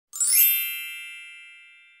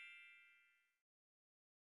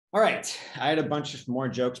All right, I had a bunch of more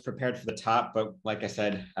jokes prepared for the top, but like I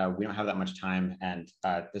said, we don't have that much time, and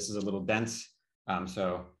this is a little dense,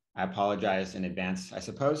 so I apologize in advance, I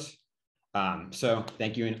suppose. So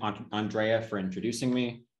thank you, Andrea, for introducing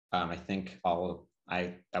me. I think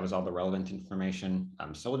that was all the relevant information.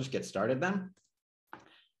 So we'll just get started then.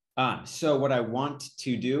 So what I want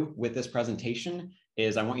to do with this presentation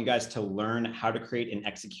is I want you guys to learn how to create an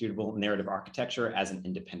executable narrative architecture as an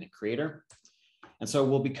independent creator. And so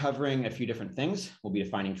we'll be covering a few different things. We'll be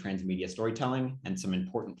defining transmedia storytelling and some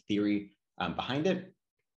important theory behind it.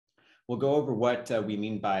 We'll go over what we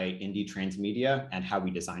mean by indie transmedia and how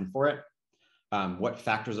we design for it, what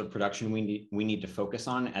factors of production we need to focus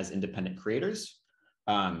on as independent creators.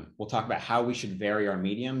 We'll talk about how we should vary our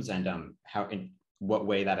mediums and in what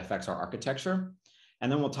way that affects our architecture.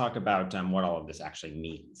 And then we'll talk about what all of this actually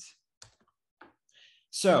means.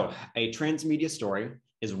 So a transmedia story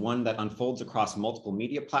is one that unfolds across multiple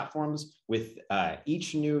media platforms with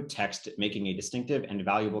each new text making a distinctive and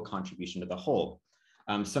valuable contribution to the whole.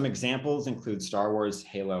 Some examples include Star Wars,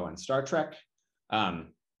 Halo, and Star Trek.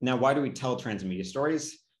 Now, why do we tell transmedia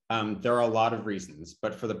stories? There are a lot of reasons,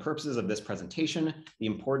 but for the purposes of this presentation, the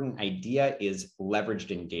important idea is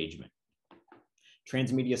leveraged engagement.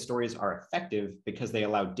 Transmedia stories are effective because they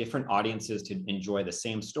allow different audiences to enjoy the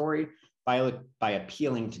same story by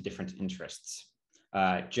appealing to different interests.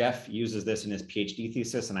 Jeff uses this in his PhD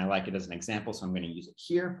thesis, and I like it as an example, so I'm going to use it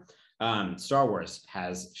here. Star Wars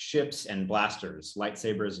has ships and blasters,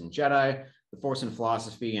 lightsabers and Jedi, the Force and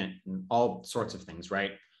philosophy, and all sorts of things,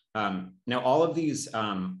 right? Now, all of these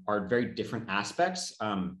are very different aspects,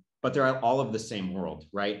 but they're all of the same world,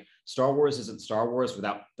 right? Star Wars isn't Star Wars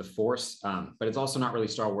without the Force, but it's also not really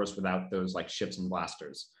Star Wars without those like ships and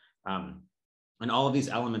blasters. And all of these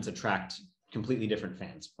elements attract completely different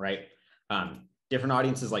fans, right? Different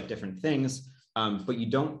audiences like different things, but you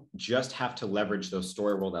don't just have to leverage those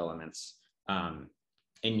story world elements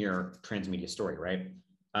in your transmedia story, right?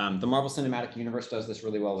 The Marvel Cinematic Universe does this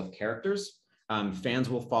really well with characters. Fans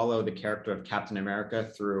will follow the character of Captain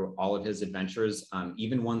America through all of his adventures,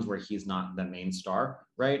 even ones where he's not the main star,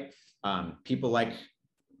 right? People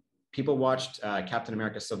watched Captain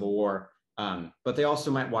America Civil War, but they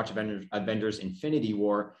also might watch Avengers Infinity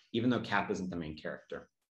War, even though Cap isn't the main character.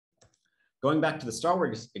 Going back to the Star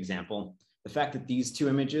Wars example, the fact that these two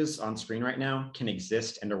images on screen right now can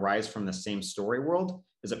exist and arise from the same story world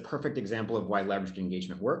is a perfect example of why leveraged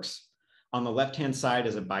engagement works. On the left-hand side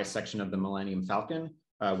is a bisection of the Millennium Falcon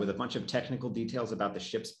with a bunch of technical details about the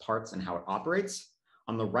ship's parts and how it operates.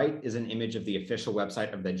 On the right is an image of the official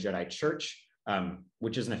website of the Jedi Church,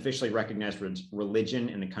 which is an officially recognized religion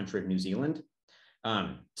in the country of New Zealand.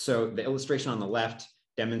 So the illustration on the left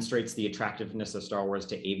demonstrates the attractiveness of Star Wars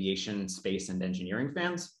to aviation, space, and engineering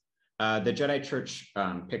fans. The Jedi Church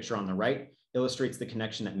picture on the right illustrates the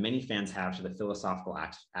connection that many fans have to the philosophical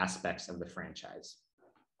aspects of the franchise.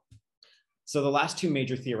 So the last two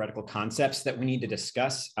major theoretical concepts that we need to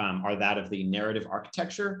discuss are that of the narrative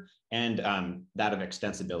architecture and that of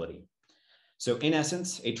extensibility. So in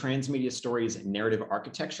essence, a transmedia story's narrative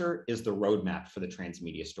architecture is the roadmap for the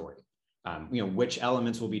transmedia story. Which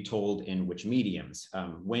elements will be told in which mediums,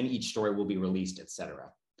 when each story will be released, etc.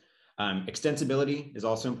 Extensibility is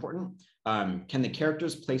also important. Can the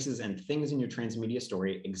characters, places, and things in your transmedia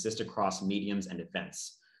story exist across mediums and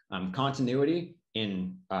events? Continuity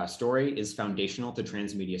in story is foundational to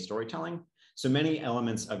transmedia storytelling. So many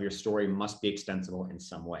elements of your story must be extensible in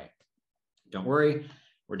some way. Don't worry,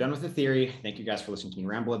 we're done with the theory. Thank you guys for listening to me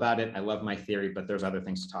ramble about it. I love my theory, but there's other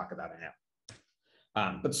things to talk about, I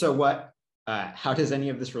know. But so what? How does any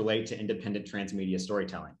of this relate to independent transmedia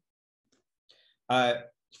storytelling?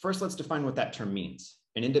 First, let's define what that term means.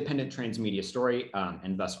 An independent transmedia story,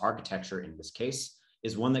 and thus architecture in this case,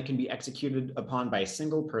 is one that can be executed upon by a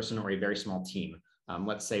single person or a very small team.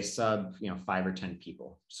 Let's say 5 or 10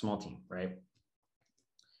 people, small team, right?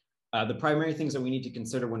 The primary things that we need to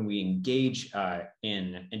consider when we engage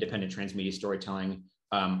in independent transmedia storytelling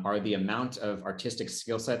are the amount of artistic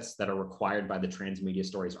skill sets that are required by the transmedia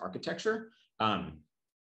story's architecture.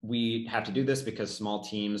 We have to do this because small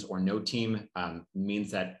teams or no team means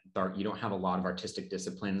that you don't have a lot of artistic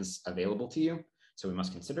disciplines available to you. So we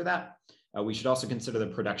must consider that. We should also consider the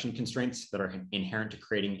production constraints that are inherent to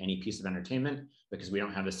creating any piece of entertainment because we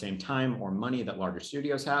don't have the same time or money that larger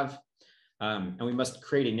studios have. And we must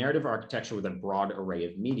create a narrative architecture with a broad array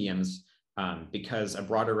of mediums because a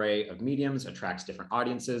broad array of mediums attracts different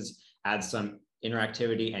audiences, adds some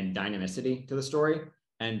interactivity and dynamicity to the story,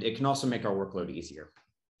 and it can also make our workload easier.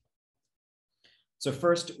 So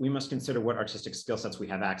first, we must consider what artistic skill sets we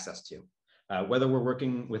have access to. Whether we're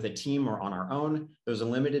working with a team or on our own, there's a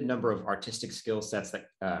limited number of artistic skill sets that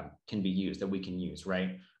can be used, that we can use,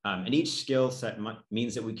 right? And each skill set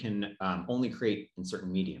means that we can only create in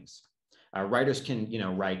certain mediums. Writers can,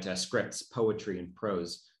 write scripts, poetry, and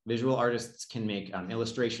prose. Visual artists can make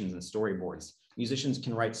illustrations and storyboards. Musicians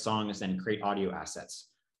can write songs and create audio assets.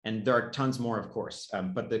 And there are tons more, of course.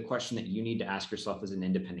 But the question that you need to ask yourself as an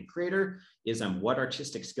independent creator is what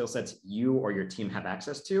artistic skill sets you or your team have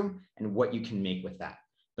access to and what you can make with that.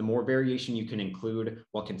 The more variation you can include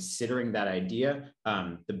while considering that idea,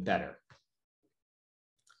 the better.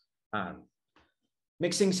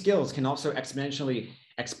 Mixing skills can also exponentially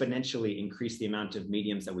increase the amount of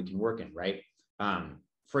mediums that we can work in, right?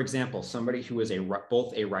 For example, somebody who is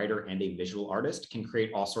both a writer and a visual artist can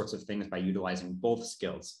create all sorts of things by utilizing both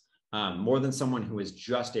skills, more than someone who is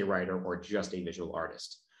just a writer or just a visual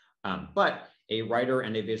artist. But a writer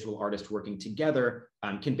and a visual artist working together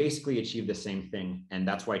can basically achieve the same thing, and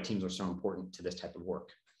that's why teams are so important to this type of work.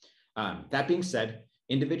 That being said,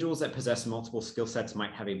 individuals that possess multiple skill sets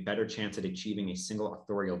might have a better chance at achieving a single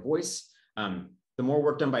authorial voice. The more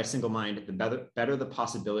work done by a single mind, the better the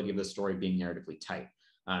possibility of the story being narratively tight.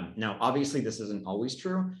 Now, obviously, this isn't always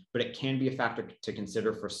true, but it can be a factor to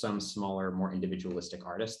consider for some smaller, more individualistic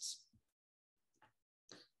artists.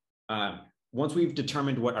 Once we've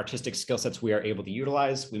determined what artistic skill sets we are able to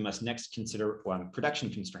utilize, we must next consider production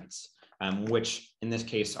constraints, which in this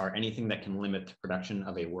case are anything that can limit the production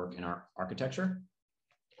of a work in our architecture.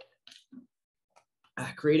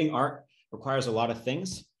 Creating art requires a lot of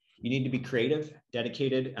things. You need to be creative,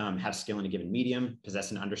 dedicated, have skill in a given medium,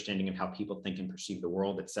 possess an understanding of how people think and perceive the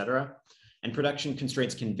world, etc. And production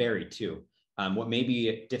constraints can vary too. What may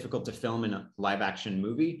be difficult to film in a live action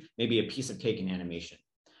movie may be a piece of cake in animation.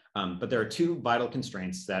 But there are two vital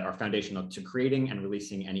constraints that are foundational to creating and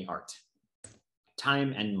releasing any art: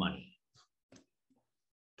 time and money.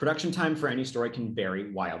 Production time for any story can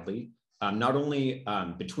vary wildly, not only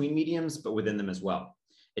between mediums, but within them as well.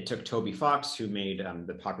 It took Toby Fox, who made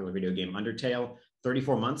the popular video game Undertale,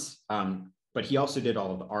 34 months, but he also did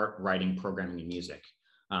all of the art, writing, programming, and music.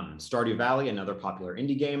 Stardew Valley, another popular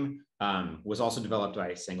indie game, was also developed by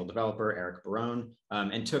a single developer, Eric Barone,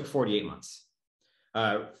 and took 48 months.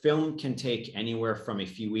 Film can take anywhere from a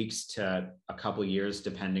few weeks to a couple years,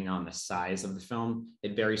 depending on the size of the film.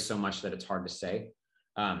 It varies so much that it's hard to say.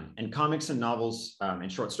 And comics and novels and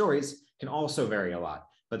short stories can also vary a lot,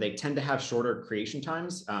 but they tend to have shorter creation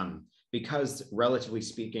times because, relatively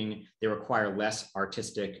speaking, they require less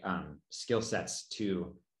artistic skill sets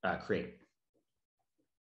to create.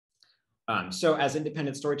 So as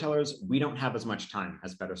independent storytellers, we don't have as much time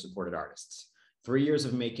as better supported artists. 3 years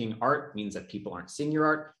of making art means that people aren't seeing your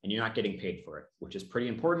art and you're not getting paid for it, which is pretty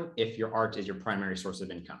important if your art is your primary source of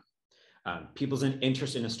income. People's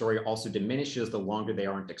interest in a story also diminishes the longer they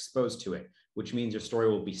aren't exposed to it, which means your story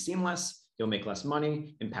will be seamless, you'll make less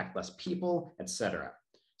money, impact less people, etc.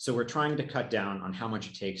 So we're trying to cut down on how much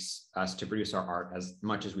it takes us to produce our art as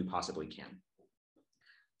much as we possibly can.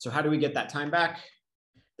 So how do we get that time back?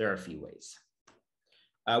 There are a few ways.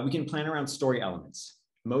 We can plan around story elements.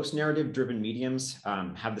 Most narrative-driven mediums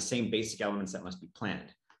have the same basic elements that must be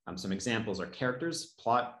planned. Some examples are characters,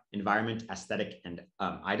 plot, environment, aesthetic, and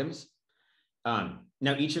items.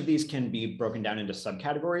 Now, each of these can be broken down into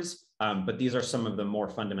subcategories, but these are some of the more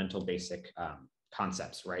fundamental basic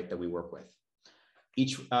concepts, right, that we work with.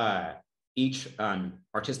 Each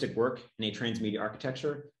artistic work in a transmedia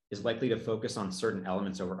architecture is likely to focus on certain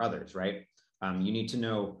elements over others, right? You need to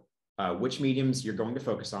know which mediums you're going to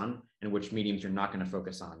focus on and which mediums you're not going to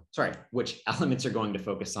focus on. Sorry, which elements you're going to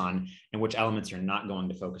focus on and which elements you're not going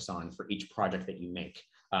to focus on for each project that you make.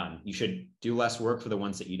 You should do less work for the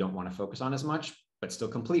ones that you don't want to focus on as much, but still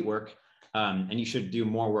complete work. And you should do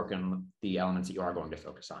more work on the elements that you are going to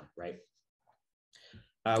focus on, right?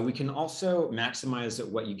 We can also maximize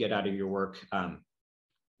what you get out of your work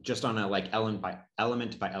just on a element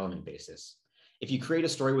by element basis. If you create a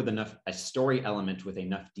story with a story element with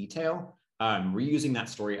enough detail, reusing that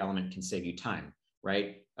story element can save you time,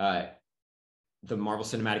 right? The Marvel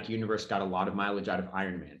Cinematic Universe got a lot of mileage out of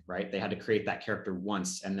Iron Man, right? They had to create that character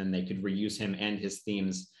once and then they could reuse him and his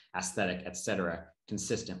themes, aesthetic, etc.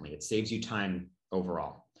 consistently. It saves you time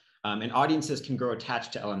overall. And audiences can grow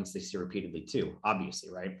attached to elements they see repeatedly too, obviously,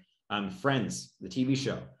 right? Friends, the TV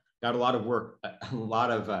show, got a lot of work, a lot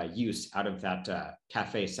of use out of that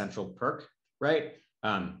Cafe Central perk, right?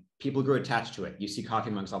 People grew attached to it. You see coffee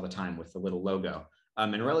mugs all the time with the little logo.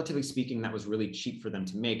 And relatively speaking, that was really cheap for them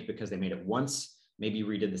to make because they made it once, maybe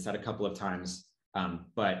redid the set a couple of times,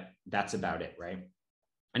 but that's about it, right?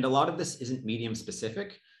 And a lot of this isn't medium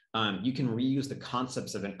specific. you can reuse the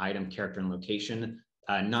concepts of an item, character, and location,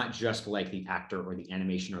 not just like the actor or the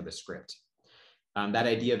animation or the script. That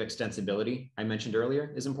idea of extensibility I mentioned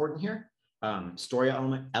earlier is important here. Story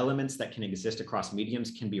elements that can exist across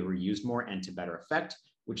mediums can be reused more and to better effect,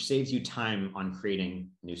 which saves you time on creating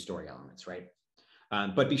new story elements, right?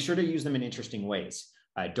 But be sure to use them in interesting ways.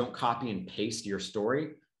 Don't copy and paste your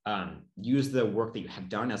story. Use the work that you have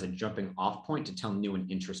done as a jumping off point to tell new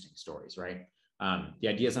and interesting stories, right? The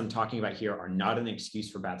ideas I'm talking about here are not an excuse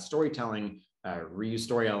for bad storytelling. Reuse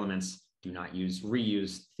story elements, do not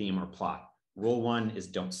reuse theme or plot. Rule 1 is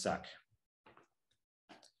don't suck.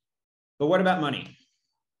 But what about money?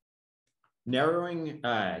 Narrowing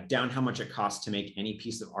down how much it costs to make any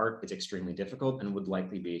piece of art is extremely difficult and would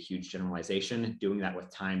likely be a huge generalization. Doing that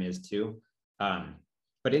with time is too.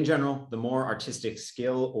 But in general, the more artistic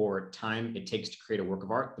skill or time it takes to create a work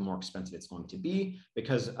of art, the more expensive it's going to be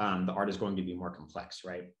because the art is going to be more complex,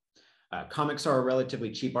 right? Comics are a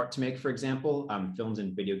relatively cheap art to make, for example. Films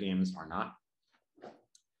and video games are not.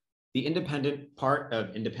 The independent part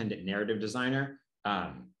of independent narrative designer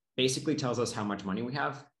basically tells us how much money we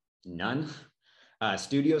have. None.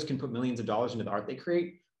 Studios can put millions of dollars into the art they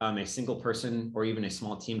create. A single person or even a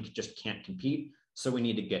small team just can't compete. So we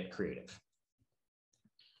need to get creative.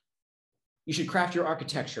 You should craft your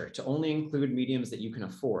architecture to only include mediums that you can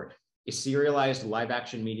afford. A serialized live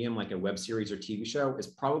action medium like a web series or TV show is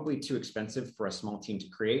probably too expensive for a small team to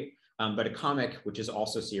create, but a comic, which is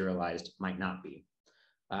also serialized, might not be.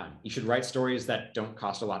 You should write stories that don't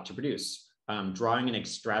cost a lot to produce. Drawing an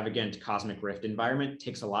extravagant cosmic rift environment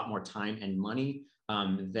takes a lot more time and money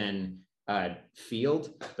than field,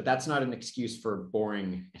 but that's not an excuse for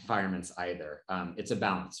boring environments either. It's a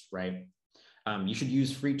balance, right? You should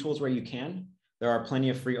use free tools where you can. There are plenty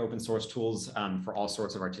of free open source tools for all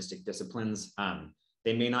sorts of artistic disciplines.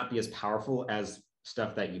 They may not be as powerful as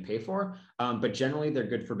stuff that you pay for, but generally they're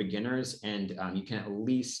good for beginners, and you can at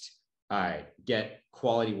least get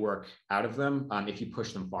quality work out of them if you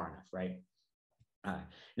push them far enough, right?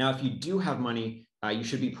 Now, if you do have money, you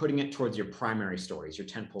should be putting it towards your primary stories, your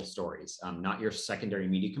tentpole stories, not your secondary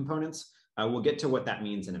media components. We'll get to what that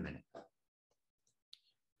means in a minute.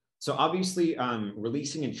 So obviously,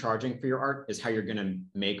 releasing and charging for your art is how you're going to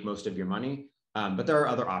make most of your money, but there are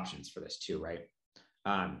other options for this too, right?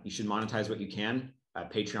 You should monetize what you can.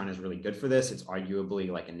 Patreon is really good for this. It's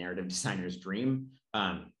arguably like a narrative designer's dream.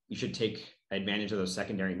 You should take advantage of those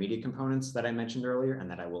secondary media components that I mentioned earlier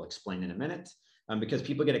and that I will explain in a minute, because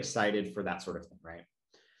people get excited for that sort of thing, right?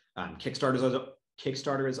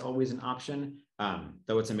 Kickstarter is always an option,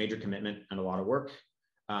 though it's a major commitment and a lot of work.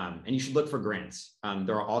 And you should look for grants.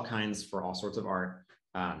 There are all kinds for all sorts of art.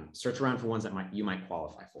 Search around for ones that you might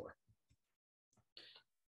qualify for.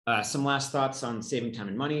 Some last thoughts on saving time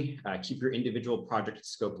and money. Keep your individual project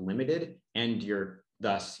scope limited and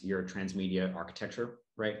thus your transmedia architecture,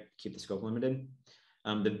 right? Keep the scope limited.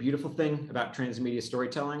 The beautiful thing about transmedia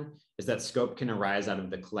storytelling is that scope can arise out of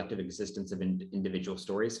the collective existence of individual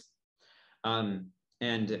stories.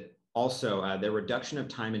 And also the reduction of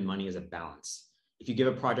time and money is a balance. If you give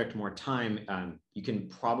a project more time, you can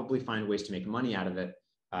probably find ways to make money out of it,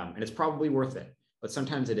 and it's probably worth it, but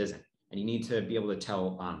sometimes it isn't. And you need to be able to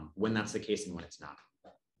tell when that's the case and when it's not.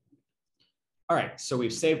 All right, so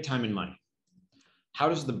we've saved time and money. How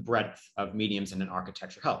does the breadth of mediums in an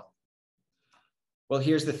architecture help? Well,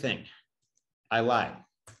 here's the thing. I lied.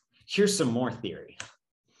 Here's some more theory.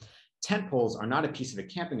 Tent poles are not a piece of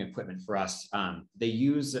camping equipment for us.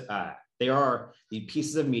 They are the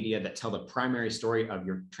pieces of media that tell the primary story of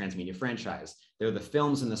your transmedia franchise. They're the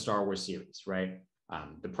films in the Star Wars series, right?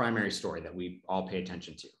 The primary story that we all pay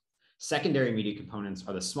attention to. Secondary media components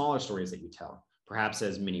are the smaller stories that you tell, perhaps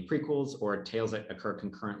as mini prequels or tales that occur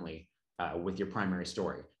concurrently with your primary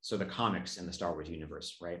story. So the comics in the Star Wars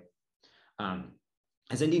universe, right?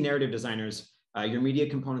 As indie narrative designers, your media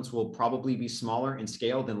components will probably be smaller in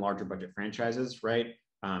scale than larger budget franchises, right?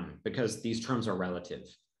 Because these terms are relative.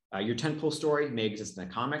 Your tentpole story may exist in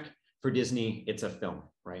a comic. For Disney, it's a film,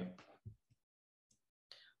 right?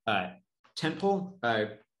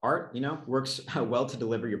 Tentpole art, works well to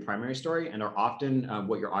deliver your primary story and are often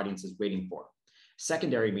what your audience is waiting for.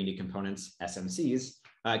 Secondary media components, SMCs,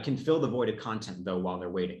 can fill the void of content though while they're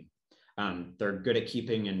waiting. They're good at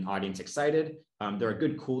keeping an audience excited. They're a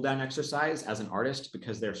good cool down exercise as an artist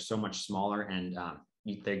because they're so much smaller and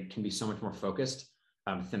they can be so much more focused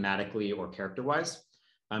thematically or character-wise.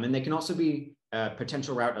 And they can also be a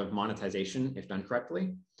potential route of monetization if done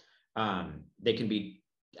correctly. They can be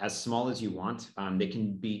as small as you want. They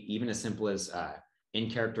can be even as simple as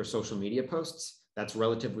in-character social media posts. That's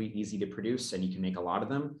relatively easy to produce and you can make a lot of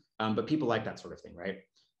them, but people like that sort of thing, right?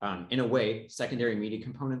 In a way, secondary media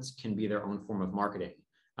components can be their own form of marketing.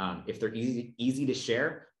 If they're easy to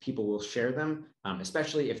share, people will share them,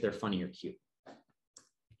 especially if they're funny or cute.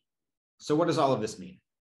 So what does all of this mean?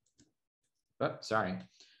 Oh, sorry.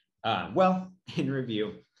 Well, in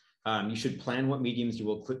review, you should plan what mediums you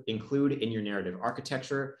will include in your narrative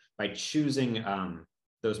architecture by choosing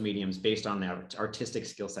those mediums based on the artistic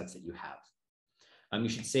skill sets that you have. You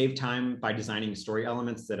should save time by designing story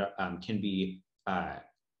elements that can be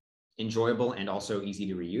enjoyable and also easy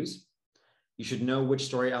to reuse. You should know which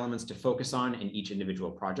story elements to focus on in each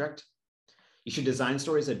individual project. You should design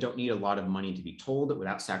stories that don't need a lot of money to be told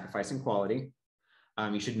without sacrificing quality.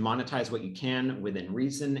 You should monetize what you can within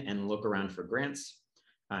reason and look around for grants.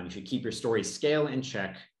 You should keep your story's scale in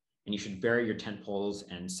check, and you should vary your tentpoles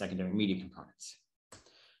and secondary media components.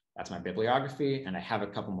 That's my bibliography, and I have a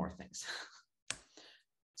couple more things.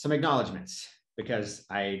 Some acknowledgements, because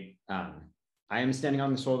I am standing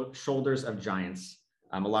on the shoulders of giants.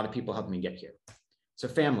 A lot of people helped me get here. So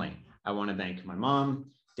family, I want to thank my mom,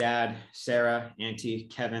 dad, Sarah, auntie,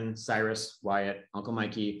 Kevin, Cyrus, Wyatt, Uncle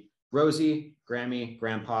Mikey, Rosie, Grammy,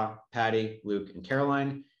 Grandpa, Patty, Luke, and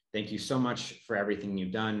Caroline. Thank you so much for everything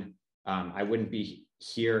you've done. I wouldn't be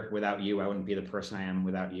here without you. I wouldn't be the person I am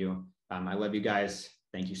without you. I love you guys.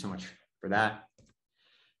 Thank you so much for that.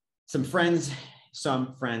 Some friends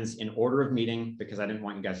in order of meeting, because I didn't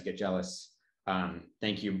want you guys to get jealous.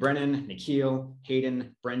 Thank you, Brennan, Nikhil,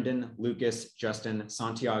 Hayden, Brendan, Lucas, Justin,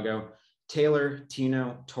 Santiago, Taylor,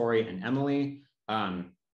 Tino, Tori, and Emily.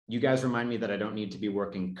 You guys remind me that I don't need to be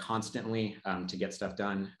working constantly to get stuff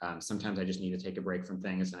done. Sometimes I just need to take a break from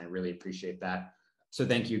things, and I really appreciate that. So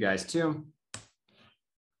thank you guys too.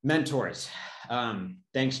 Mentors.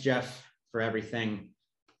 Thanks, Jeff, for everything.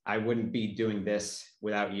 I wouldn't be doing this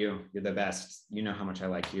without you. You're the best. You know how much I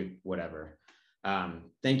like you, whatever.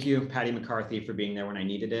 Thank you, Patty McCarthy, for being there when I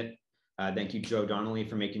needed it. Thank you, Joe Donnelly,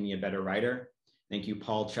 for making me a better writer. Thank you,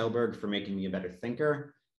 Paul Chelberg, for making me a better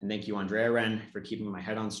thinker. And thank you, Andrea Wren, for keeping my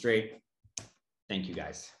head on straight. Thank you,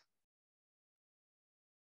 guys.